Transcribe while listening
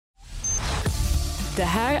Det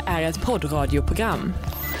här är ett poddradioprogram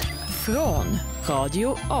från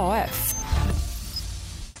Radio AF.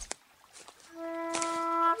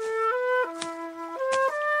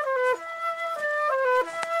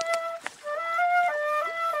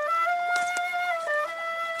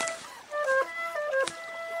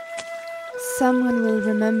 Someone will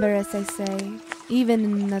remember, as I say, even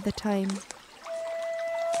in another time.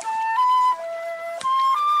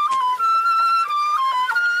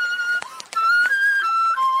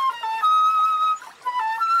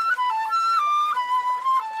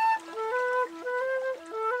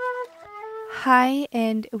 Hi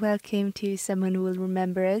and welcome to Someone Who Will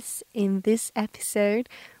Remember Us. In this episode,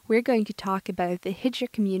 we're going to talk about the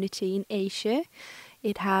Hijra community in Asia.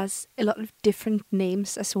 It has a lot of different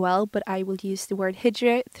names as well, but I will use the word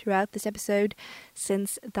Hijra throughout this episode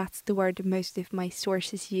since that's the word most of my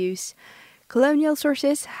sources use. Colonial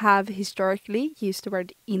sources have historically used the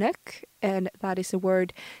word eunuch, and that is a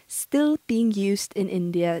word still being used in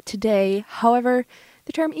India today. However,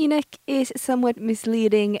 the term eunuch is somewhat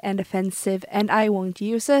misleading and offensive, and I won't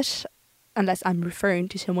use it unless I'm referring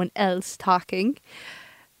to someone else talking.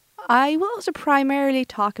 I will also primarily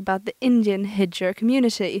talk about the Indian Hijra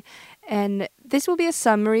community, and this will be a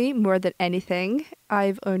summary more than anything.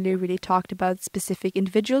 I've only really talked about specific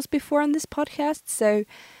individuals before on this podcast, so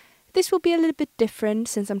this will be a little bit different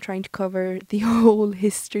since I'm trying to cover the whole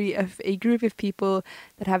history of a group of people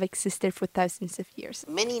that have existed for thousands of years.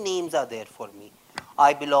 Many names are there for me.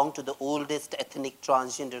 I belong to the oldest ethnic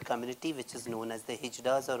transgender community, which is known as the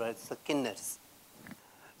hijras or as the kinnars.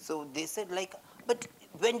 So they said but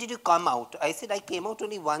when did you come out? I said I came out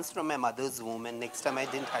only once from my mother's womb, and next time I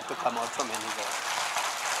didn't have to come out from anywhere.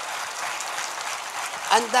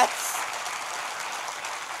 And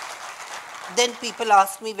then people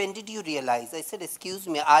asked me, when did you realize? I said, excuse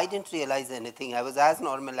me, I didn't realize anything. I was as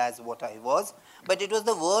normal as what I was, but it was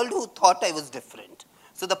the world who thought I was different.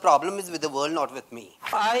 So the problem is with the world, not with me.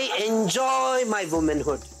 I enjoy my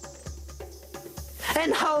womanhood.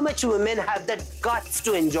 And how much women have the guts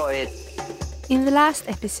to enjoy it? In the last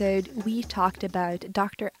episode, we talked about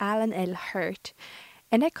Dr. Alan L. Hurt,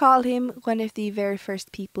 and I call him one of the very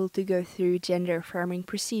first people to go through gender affirming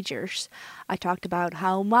procedures. I talked about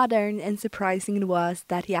how modern and surprising it was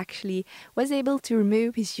that he actually was able to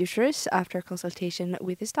remove his uterus after consultation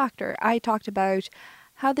with his doctor. I talked about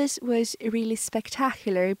how this was really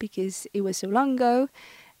spectacular because it was so long ago,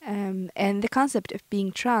 and the concept of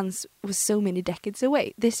being trans was so many decades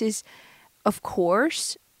away. This is, of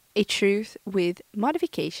course, a truth with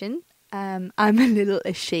modification. I'm a little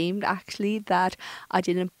ashamed actually that I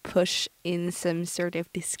didn't push in some sort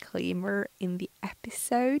of disclaimer in the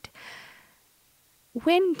episode.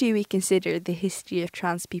 When do we consider the history of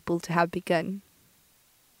trans people to have begun?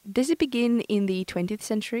 Does it begin in the 20th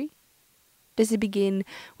century? Does it begin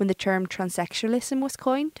when the term transsexualism was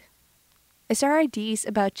coined? As our ideas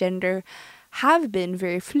about gender have been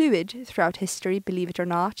very fluid throughout history, believe it or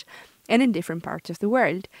not, and in different parts of the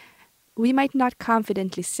world, we might not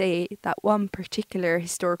confidently say that one particular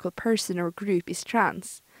historical person or group is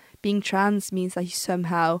trans. Being trans means that you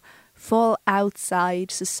somehow fall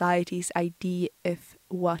outside society's idea of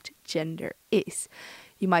what gender is.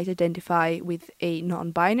 You might identify with a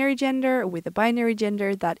non-binary gender or with a binary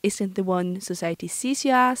gender that isn't the one society sees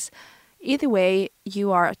you as. Either way,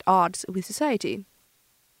 you are at odds with society.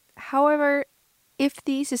 However, if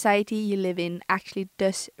the society you live in actually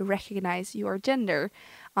does recognize your gender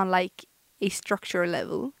on like a structural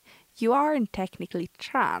level, you aren't technically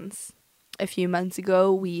trans. A few months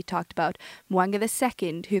ago, we talked about Mwanga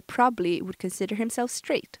II, who probably would consider himself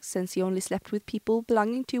straight, since he only slept with people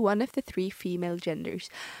belonging to one of the three female genders,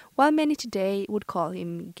 while many today would call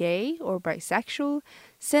him gay or bisexual,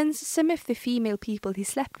 since some of the female people he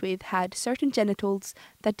slept with had certain genitals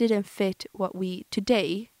that didn't fit what we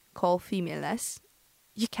today call femaleness.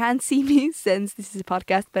 You can't see me since this is a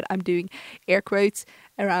podcast, but I'm doing air quotes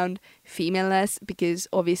around femaleness because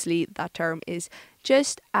obviously that term is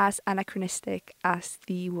just as anachronistic as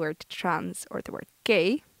the word trans or the word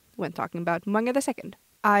gay when talking about Mwanga II.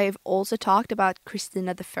 I've also talked about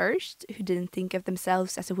Christina I, who didn't think of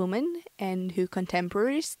themselves as a woman and who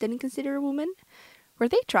contemporaries didn't consider a woman. Were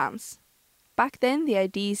they trans? Back then, the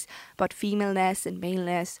ideas about femaleness and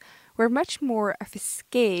maleness were much more of a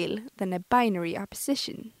scale than a binary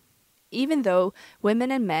opposition. Even though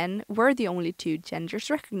women and men were the only two genders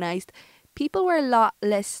recognized, people were a lot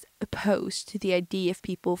less opposed to the idea of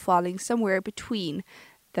people falling somewhere between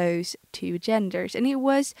those two genders. And it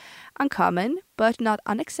was uncommon, but not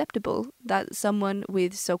unacceptable, that someone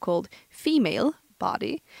with so-called female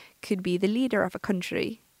body could be the leader of a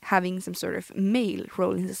country, having some sort of male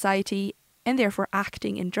role in society and therefore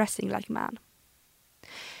acting and dressing like a man.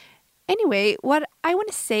 Anyway, what I want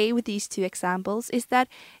to say with these two examples is that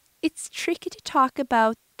it's tricky to talk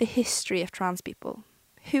about the history of trans people.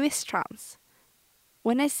 Who is trans?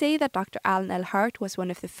 When I say that Dr. Alan L. Hart was one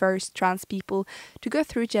of the first trans people to go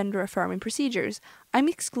through gender-affirming procedures, I'm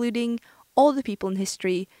excluding all the people in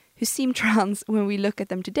history who seem trans when we look at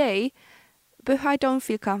them today, but who I don't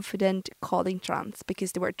feel confident calling trans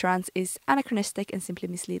because the word trans is anachronistic and simply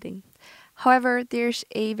misleading. However, there's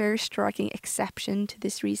a very striking exception to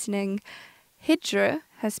this reasoning. Hijra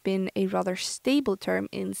has been a rather stable term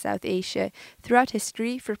in South Asia throughout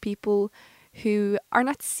history for people who are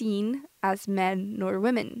not seen as men nor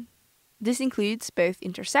women. This includes both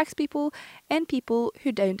intersex people and people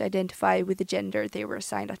who don't identify with the gender they were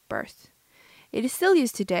assigned at birth. It is still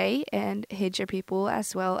used today, and Hijra people,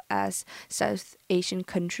 as well as South Asian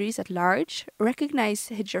countries at large, recognize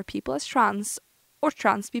Hijra people as trans, or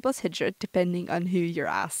trans people as Hijra, depending on who you're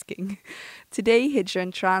asking. Today, Hijra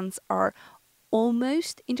and trans are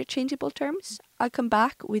almost interchangeable terms. I'll come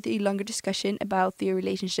back with a longer discussion about the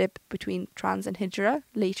relationship between trans and Hijra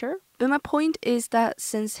later. But my point is that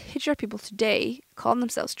since Hijra people today call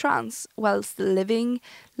themselves trans while still living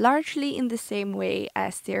largely in the same way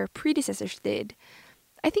as their predecessors did,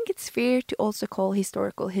 I think it's fair to also call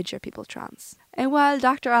historical Hijra people trans. And while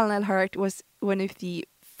Dr. Alan L. Hart was one of the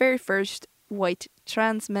very first white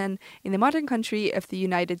trans men in the modern country of the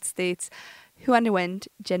United States who underwent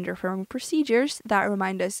gender-affirming procedures that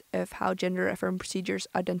remind us of how gender-affirming procedures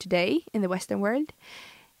are done today in the Western world,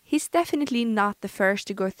 he's definitely not the first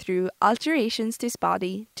to go through alterations to his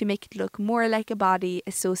body to make it look more like a body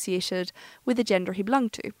associated with the gender he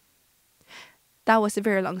belonged to. That was a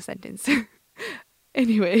very long sentence.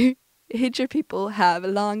 Anyway, Hijra people have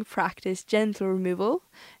long practiced genital removal,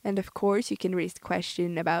 and of course you can raise the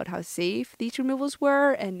question about how safe these removals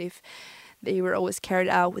were and if they were always carried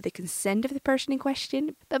out with the consent of the person in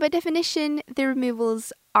question. But by definition, the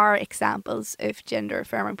removals are examples of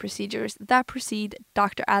gender-affirming procedures that precede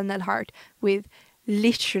Dr. Alan L. Hart with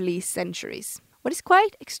literally centuries. What is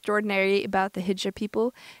quite extraordinary about the Hijra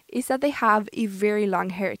people is that they have a very long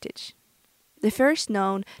heritage. The first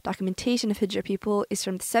known documentation of Hijra people is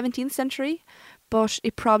from the 17th century, but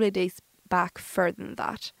it probably dates back further than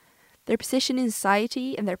that. Their position in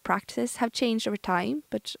society and their practices have changed over time,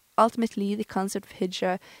 but ultimately the concept of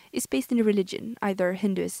Hijra is based in a religion, either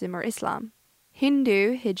Hinduism or Islam.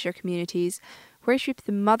 Hindu Hijra communities worship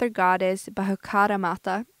the mother goddess Bahukara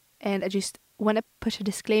Mata, and I just want to put a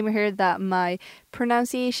disclaimer here that my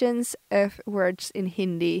pronunciations of words in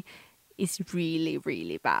Hindi is really,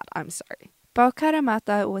 really bad. I'm sorry. Bahukara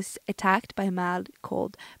Mata was attacked by a man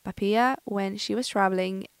called Papiya when she was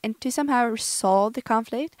traveling, and to somehow resolve the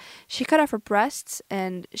conflict, she cut off her breasts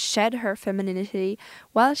and shed her femininity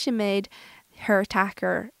while she made her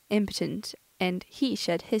attacker impotent, and he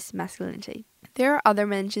shed his masculinity. There are other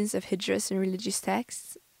mentions of Hijras in religious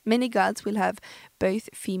texts. Many gods will have both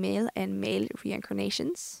female and male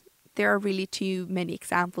reincarnations. There are really too many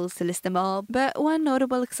examples to list them all, but one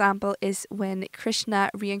notable example is when Krishna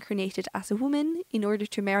reincarnated as a woman in order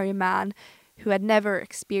to marry a man who had never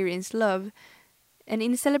experienced love. And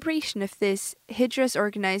in celebration of this, Hijras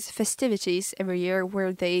organize festivities every year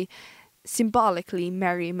where they symbolically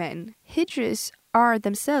marry men. Hijras are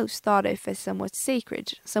themselves thought of as somewhat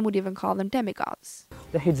sacred. Some would even call them demigods.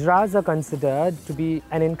 The Hijras are considered to be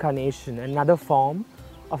an incarnation, another form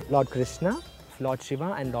of Lord Krishna, Lord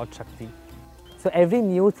Shiva and Lord Shakti. So every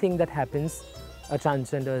new thing that happens, a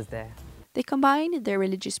transgender is there. They combine their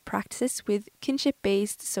religious practices with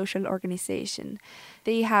kinship-based social organization.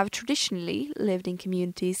 They have traditionally lived in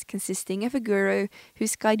communities consisting of a guru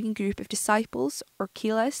who's guiding a group of disciples or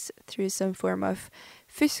kilas through some form of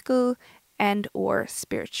physical and or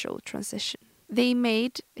spiritual transition. They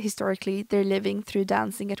made, historically, their living through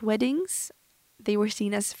dancing at weddings. They were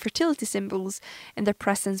seen as fertility symbols, and their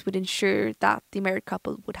presence would ensure that the married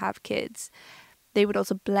couple would have kids. They would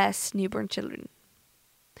also bless newborn children.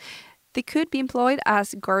 They could be employed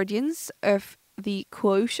as guardians of the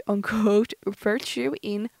quote-unquote virtue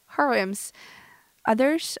in harems.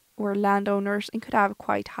 Others were landowners and could have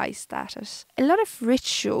quite high status. A lot of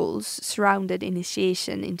rituals surrounded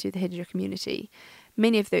initiation into the Hijra community.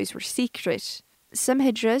 Many of those were secret. Some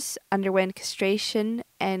Hijras underwent castration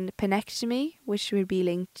and penectomy, which would be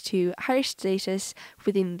linked to higher status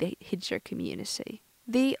within the Hijra community.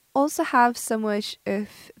 They also have somewhat of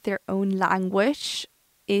their own language.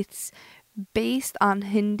 It's based on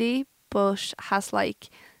Hindi, but has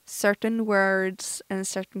certain words and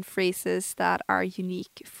certain phrases that are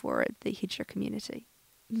unique for the Hijra community.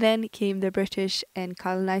 Then came the British and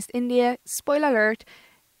colonized India. Spoiler alert,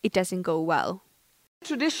 it doesn't go well.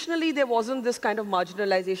 Traditionally, there wasn't this kind of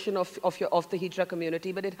marginalization of the Hijra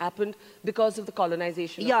community, but it happened because of the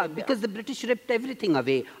colonization of India. Because the British ripped everything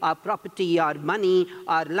away. Our property, our money,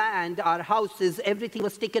 our land, our houses, everything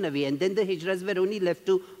was taken away. And then the Hijras were only left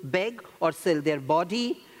to beg or sell their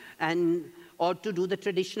body or to do the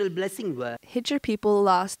traditional blessing work. Hijra people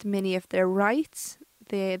lost many of their rights.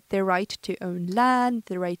 Their right to own land,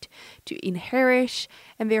 the right to inherit,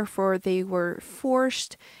 and therefore they were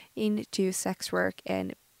forced into sex work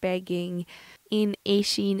and begging. In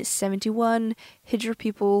 1871, Hijra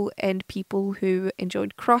people and people who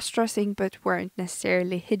enjoyed cross-dressing but weren't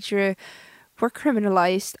necessarily Hijra were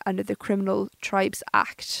criminalized under the Criminal Tribes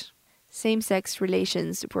Act. Same-sex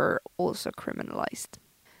relations were also criminalized.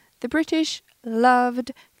 The British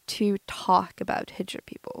loved to talk about Hijra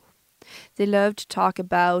people. They loved to talk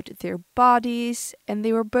about their bodies, and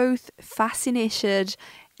they were both fascinated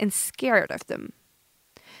and scared of them.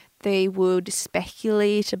 They would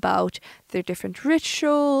speculate about their different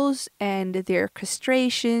rituals and their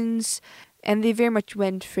castrations, and they very much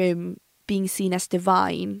went from being seen as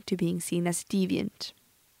divine to being seen as deviant.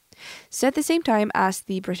 So at the same time as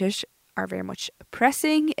the British are very much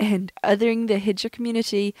oppressing and othering the Hijra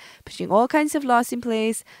community, putting all kinds of laws in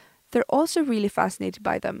place, they're also really fascinated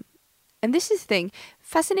by them. And this is the thing,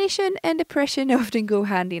 fascination and oppression often go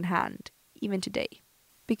hand in hand, even today.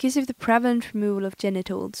 Because of the prevalent removal of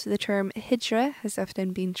genitals, the term Hijra has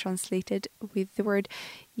often been translated with the word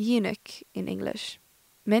eunuch in English.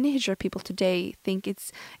 Many Hijra people today think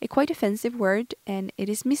it's a quite offensive word, and it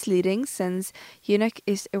is misleading since eunuch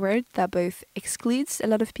is a word that both excludes a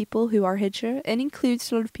lot of people who are Hijra and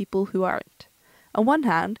includes a lot of people who aren't. On one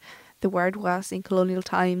hand, the word was, in colonial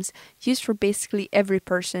times, used for basically every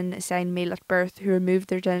person assigned male at birth who removed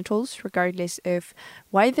their genitals, regardless of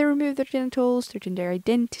why they removed their genitals, their gender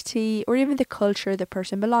identity, or even the culture the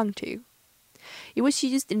person belonged to. It was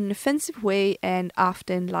used in an offensive way and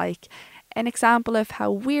often like an example of how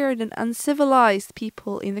weird and uncivilized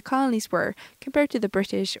people in the colonies were compared to the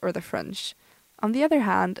British or the French. On the other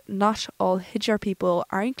hand, not all Hijra people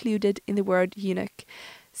are included in the word eunuch,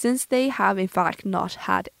 since they have in fact not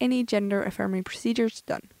had any gender-affirming procedures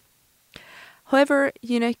done. However,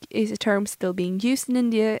 eunuch is a term still being used in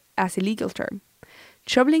India as a legal term.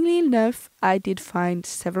 Troublingly enough, I did find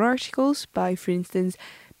several articles by, for instance,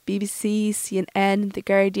 BBC, CNN, The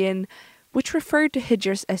Guardian, which referred to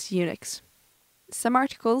Hijras as eunuchs. Some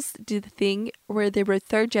articles did the thing where they wrote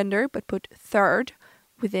third gender but put third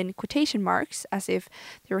within quotation marks, as if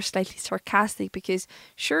they were slightly sarcastic because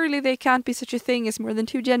surely there can't be such a thing as more than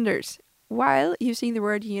two genders, while using the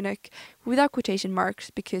word eunuch without quotation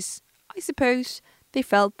marks because I suppose they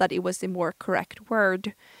felt that it was a more correct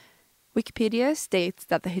word. Wikipedia states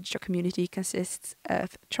that the Hijra community consists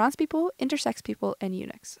of trans people, intersex people, and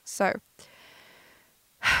eunuchs. So,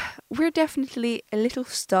 we're definitely a little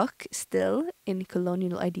stuck still in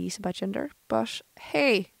colonial ideas about gender, but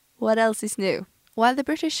hey, what else is new? While the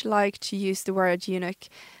British liked to use the word eunuch,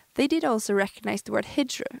 they did also recognise the word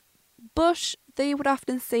Hijra, but they would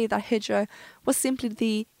often say that Hijra was simply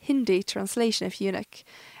the Hindi translation of eunuch,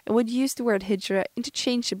 and would use the word Hijra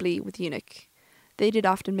interchangeably with eunuch. They did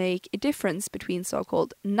often make a difference between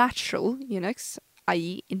so-called natural eunuchs,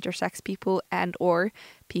 i.e. intersex people and or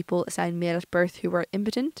people assigned male at birth who were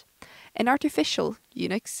impotent, and artificial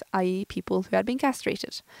eunuchs, i.e. people who had been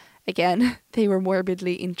castrated. Again, they were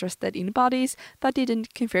morbidly interested in bodies that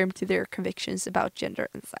didn't conform to their convictions about gender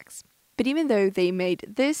and sex. But even though they made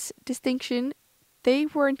this distinction, they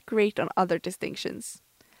weren't great on other distinctions.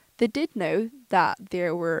 They did know that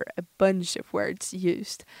there were a bunch of words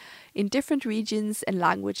used in different regions and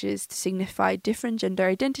languages to signify different gender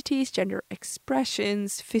identities, gender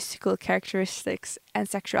expressions, physical characteristics, and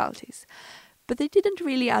sexualities. But they didn't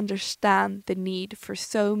really understand the need for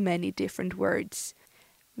so many different words.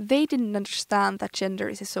 They didn't understand that gender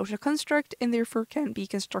is a social construct and therefore can be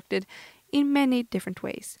constructed in many different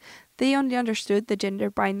ways. They only understood the gender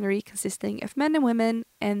binary consisting of men and women,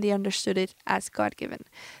 and they understood it as God-given.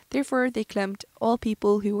 Therefore, they clumped all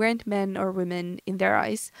people who weren't men or women in their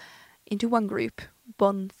eyes into one group,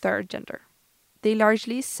 one third gender. They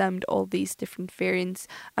largely summed all these different variants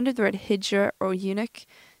under the word Hijra or eunuch.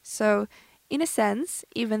 So, in a sense,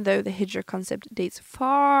 even though the Hijra concept dates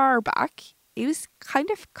far back, it was kind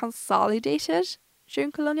of consolidated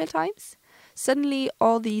during colonial times. Suddenly,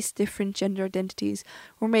 all these different gender identities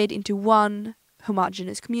were made into one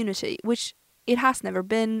homogeneous community, which it has never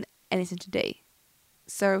been and isn't today.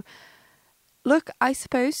 So, look, I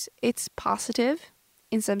suppose it's positive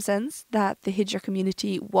in some sense that the Hijra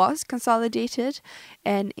community was consolidated,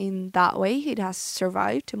 and in that way it has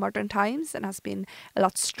survived to modern times and has been a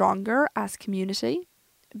lot stronger as a community.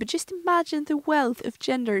 But just imagine the wealth of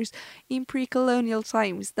genders in pre-colonial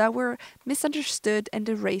times that were misunderstood and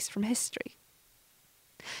erased from history.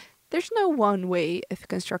 There's no one way of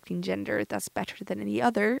constructing gender that's better than any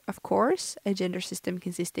other. Of course, a gender system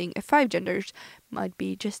consisting of 5 genders might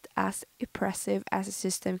be just as oppressive as a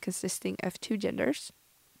system consisting of 2 genders.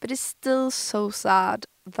 But it's still so sad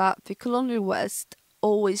that the colonial West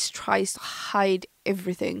always tries to hide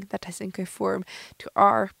everything that doesn't conform to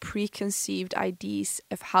our preconceived ideas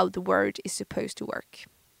of how the world is supposed to work.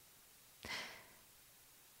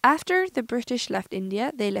 After the British left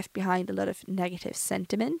India, they left behind a lot of negative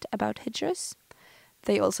sentiment about hijras.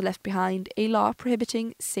 They also left behind a law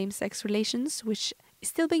prohibiting same-sex relations, which is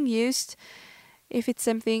still being used. If it's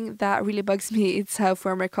something that really bugs me, it's how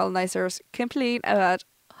former colonizers complain about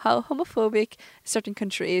how homophobic a certain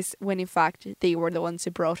country is when in fact they were the ones who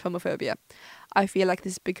brought homophobia. I feel like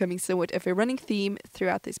this is becoming somewhat of a running theme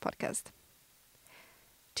throughout this podcast.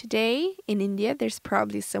 Today, in India, there's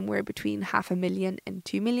probably somewhere between 500,000 and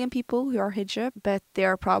 2 million people who are Hijra, but there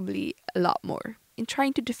are probably a lot more. In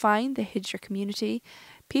trying to define the Hijra community,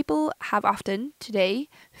 people have often, today,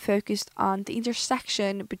 focused on the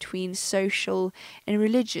intersection between social and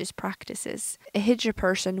religious practices. A Hijra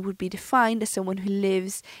person would be defined as someone who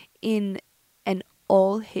lives in an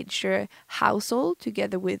all-Hijra household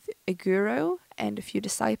together with a guru and a few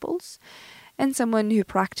disciples, and someone who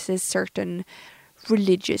practices certain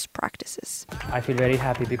religious practices. I feel very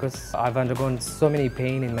happy because I've undergone so many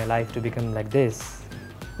pain in my life to become like this.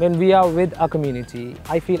 When we are with a community,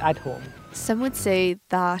 I feel at home. Some would say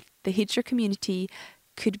that the Hijra community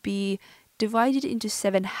could be divided into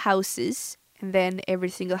 7 houses, and then every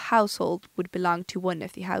single household would belong to one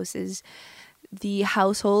of the houses. The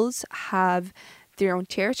households have their own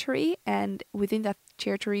territory, and within that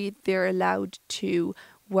territory they're allowed to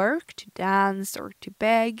work, to dance or to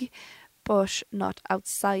beg, but not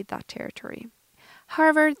outside that territory.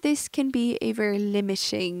 However, this can be a very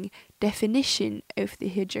limiting definition of the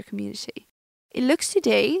Hijra community. It looks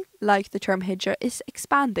today like the term Hijra is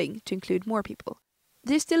expanding to include more people.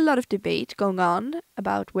 There's still a lot of debate going on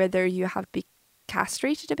about whether you have to be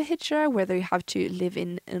castrated to be Hijra, whether you have to live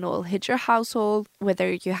in an all Hijra household,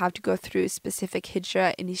 whether you have to go through specific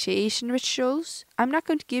Hijra initiation rituals. I'm not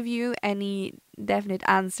going to give you any definite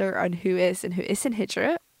answer on who is and who isn't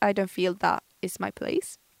Hijra. I don't feel that is my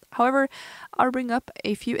place. However, I'll bring up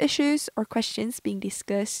a few issues or questions being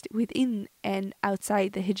discussed within and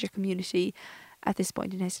outside the Hijra community at this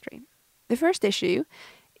point in history. The first issue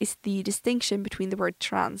is the distinction between the word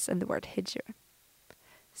trans and the word Hijra.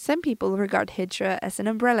 Some people regard Hijra as an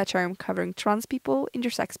umbrella term covering trans people,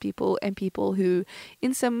 intersex people, and people who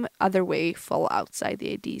in some other way fall outside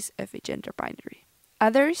the ideas of a gender binary.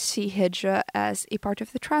 Others see Hijra as a part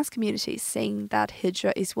of the trans community, saying that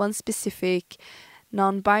Hijra is one specific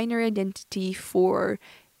non-binary identity for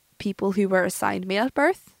people who were assigned male at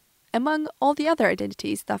birth, among all the other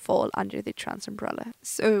identities that fall under the trans umbrella.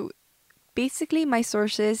 So basically my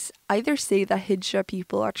sources either say that Hijra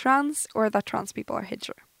people are trans or that trans people are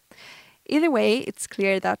Hijra. Either way, it's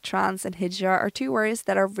clear that trans and Hijra are 2 words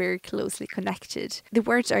that are very closely connected. The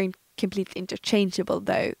words aren't completely interchangeable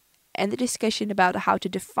though, and the discussion about how to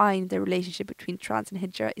define the relationship between trans and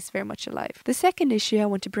Hijra is very much alive. The second issue I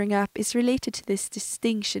want to bring up is related to this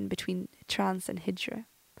distinction between trans and Hijra.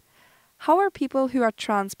 How are people who are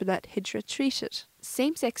trans but not Hijra treated?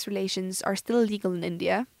 Same-sex relations are still legal in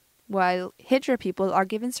India. While Hijra people are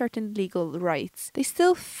given certain legal rights, they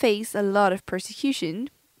still face a lot of persecution,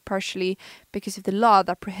 partially because of the law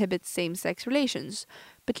that prohibits same-sex relations.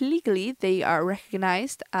 But legally, they are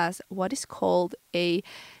recognized as what is called a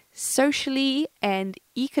socially and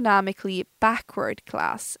economically backward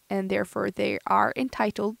class, and therefore they are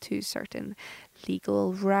entitled to certain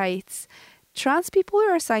legal rights. Trans people who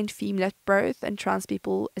are assigned female at birth and trans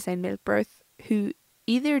people assigned male at birth who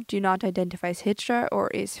either do not identify as Hijra or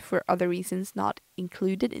is for other reasons not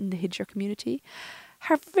included in the Hijra community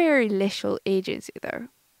have very little agency though.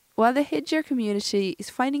 While the Hijra community is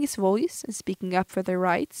finding its voice and speaking up for their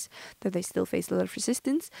rights, though they still face a lot of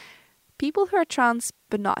resistance, people who are trans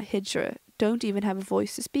but not Hijra don't even have a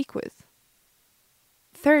voice to speak with.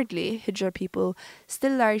 Thirdly, Hijra people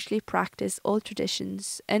still largely practice old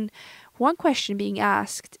traditions, and one question being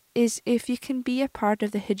asked is if you can be a part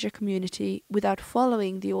of the Hijra community without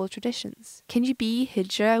following the old traditions. Can you be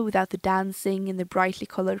Hijra without the dancing and the brightly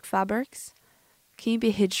coloured fabrics? Can you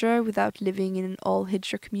be Hijra without living in an all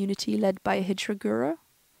Hijra community led by a Hijra guru?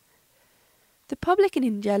 The public in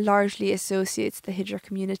India largely associates the Hijra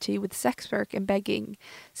community with sex work and begging,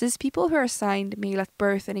 since people who are assigned male at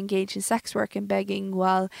birth and engage in sex work and begging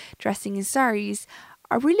while dressing in saris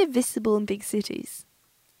are really visible in big cities.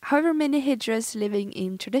 However, many Hijras living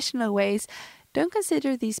in traditional ways don't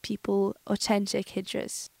consider these people authentic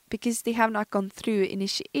Hijras, because they have not gone through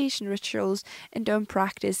initiation rituals and don't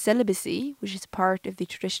practice celibacy, which is part of the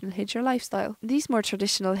traditional Hijra lifestyle. These more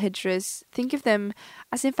traditional Hijras think of them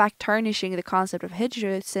as in fact tarnishing the concept of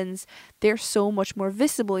Hijra, since they're so much more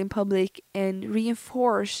visible in public and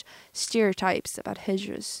reinforce stereotypes about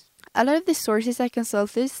Hijras. A lot of the sources I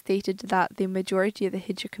consulted stated that the majority of the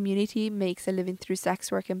Hijra community makes a living through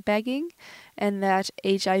sex work and begging, and that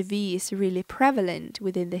HIV is really prevalent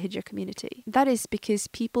within the Hijra community. That is because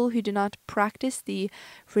people who do not practice the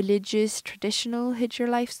religious, traditional Hijra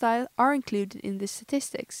lifestyle are included in the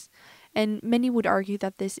statistics. And many would argue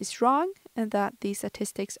that this is wrong and that these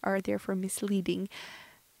statistics are therefore misleading.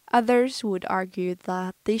 Others would argue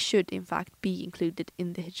that they should in fact be included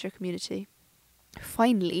in the Hijra community.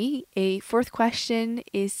 Finally, a fourth question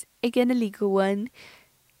is again a legal one.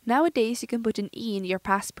 Nowadays, you can put an E in your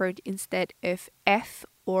passport instead of F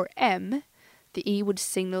or M. The E would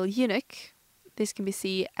signal eunuch. This can be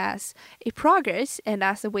seen as a progress and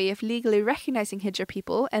as a way of legally recognizing Hijra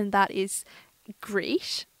people, and that is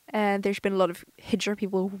great. And there's been a lot of Hijra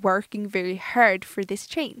people working very hard for this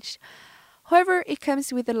change. However, it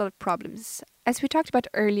comes with a lot of problems. As we talked about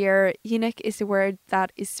earlier, eunuch is a word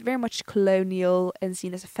that is very much colonial and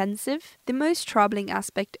seen as offensive. The most troubling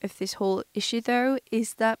aspect of this whole issue, though,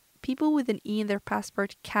 is that people with an E in their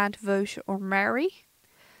passport can't vote or marry.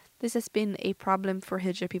 This has been a problem for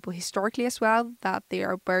Hijra people historically as well, that they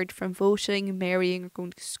are barred from voting, marrying, or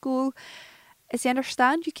going to school. As I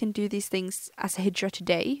understand, you can do these things as a Hijra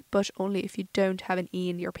today, but only if you don't have an E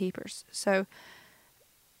in your papers. So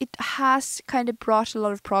it has kind of brought a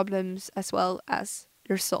lot of problems as well as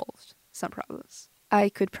resolved some problems. I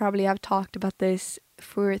could probably have talked about this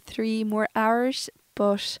for 3 more hours,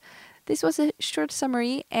 but this was a short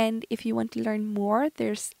summary, and if you want to learn more,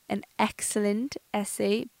 there's an excellent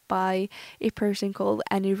essay by a person called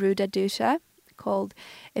Aniruddha Dutta called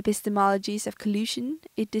Epistemologies of Collusion.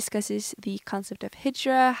 It discusses the concept of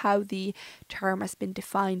Hijra, how the term has been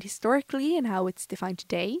defined historically and how it's defined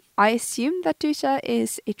today. I assume that Dutta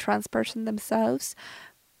is a trans person themselves,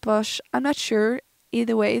 but I'm not sure.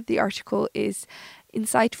 Either way, the article is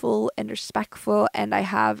insightful and respectful, and I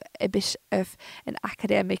have a bit of an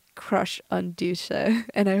academic crush on Dutta,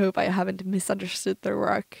 and I hope I haven't misunderstood their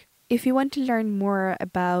work. If you want to learn more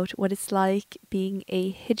about what it's like being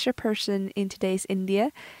a Hijra person in today's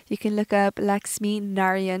India, you can look up Lakshmi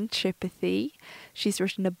Narayan Tripathi. She's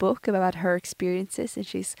written a book about her experiences, and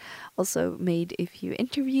she's also made a few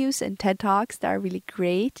interviews and TED Talks that are really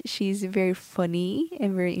great. She's very funny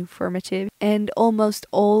and very informative, and almost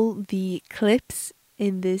all the clips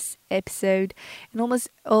in this episode and almost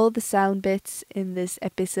all the sound bits in this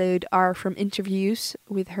episode are from interviews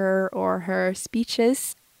with her or her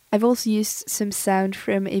speeches. I've also used some sound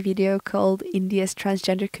from a video called India's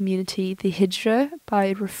Transgender Community, the Hijra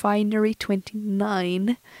by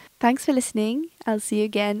Refinery29. Thanks for listening. I'll see you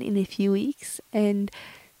again in a few weeks, and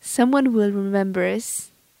someone will remember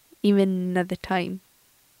us even another time.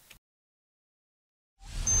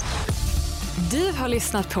 Du har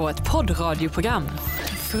lyssnat på ett poddradioprogram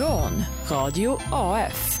från Radio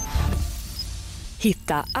AF.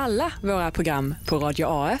 Hitta alla våra program på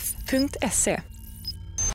radioaf.se.